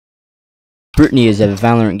Brittany is a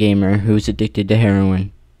Valorant gamer who is addicted to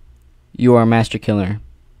heroin. You are a master killer.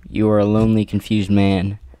 You are a lonely, confused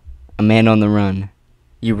man. A man on the run.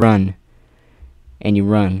 You run. And you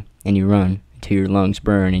run. And you run until your lungs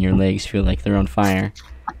burn and your legs feel like they're on fire.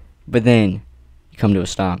 But then, you come to a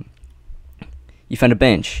stop. You find a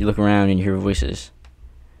bench. You look around and you hear voices.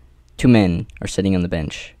 2 men are sitting on the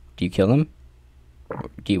bench. Do you kill them? Or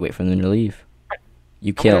do you wait for them to leave?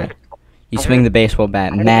 You kill. You swing the baseball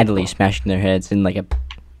bat, madly smashing their heads in like a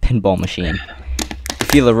pinball machine. You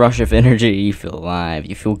feel a rush of energy. You feel alive.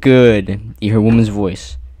 You feel good. You hear a woman's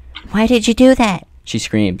voice. Why did you do that? She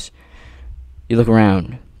screams. You look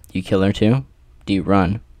around. Do you kill her too? Do you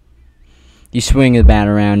run? You swing the bat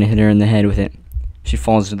around and hit her in the head with it. She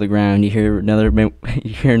falls to the ground. You hear another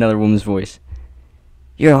woman's voice.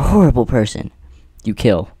 You're a horrible person. You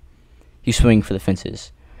kill. You swing for the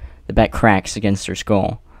fences. The bat cracks against her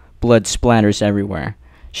skull. Blood splatters everywhere.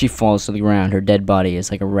 She falls to the ground. Her dead body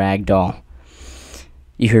is like a rag doll.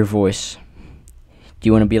 You hear a voice. Do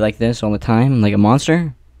you want to be like this all the time? Like a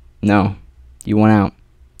monster? No. You want out.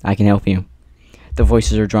 I can help you. The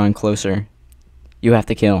voices are drawing closer. You have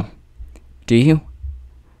to kill. Do you?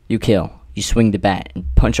 You kill. You swing the bat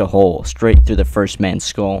and punch a hole straight through the first man's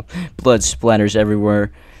skull. Blood splatters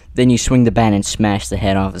everywhere. Then you swing the bat and smash the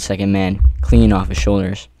head off the second man, clean off his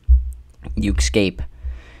shoulders. You escape.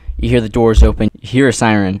 You hear the doors open. You hear a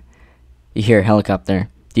siren. You hear a helicopter.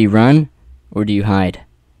 Do you run or do you hide?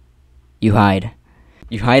 You hide.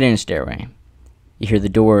 You hide in a stairway. You hear the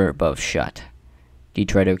door above shut. Do you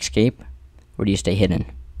try to escape or do you stay hidden?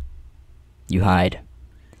 You hide.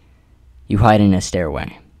 You hide in a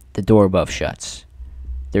stairway. The door above shuts.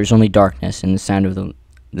 There's only darkness and the sound of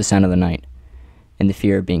the night and the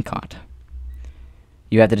fear of being caught.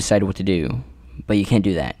 You have to decide what to do, but you can't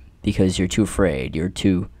do that because you're too afraid. You're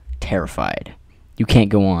too terrified. You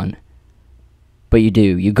can't go on. But you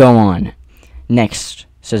do. You go on. Next,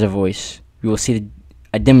 says a voice, you will see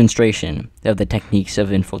a demonstration of the techniques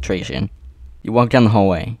of infiltration. You walk down the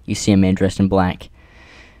hallway. You see a man dressed in black.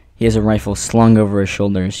 He has a rifle slung over his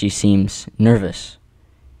shoulders. He seems nervous.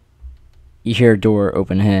 You hear a door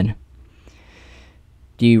open ahead.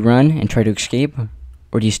 Do you run and try to escape,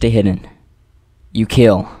 or do you stay hidden? You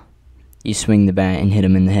kill. You swing the bat and hit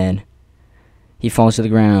him in the head. He falls to the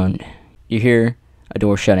ground. You hear a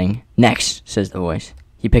door shutting. Next, says the voice.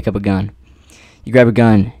 You pick up a gun. You grab a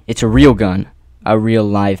gun. It's a real gun. A real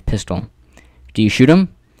live pistol. Do you shoot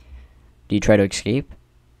him? Do you try to escape?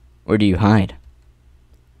 Or do you hide?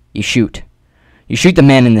 You shoot. You shoot the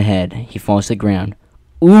man in the head. He falls to the ground.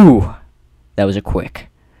 Ooh! That was a quick.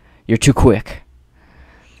 You're too quick,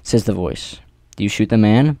 says the voice. Do you shoot the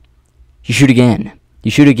man? You shoot again. You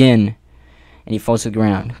shoot again, and he falls to the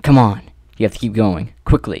ground. Come on. You have to keep going.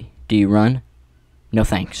 Quickly. Do you run? No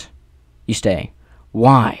thanks. You stay.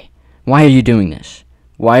 Why? Why are you doing this?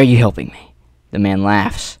 Why are you helping me? The man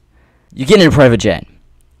laughs. You get in a private jet.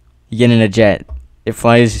 You get in a jet. It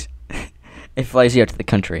flies you out to the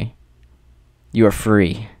country. You are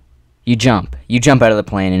free. You jump. You jump out of the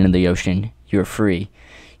plane into the ocean. You are free.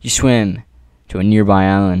 You swim to a nearby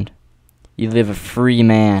island. You live a free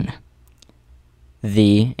man.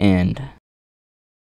 The end.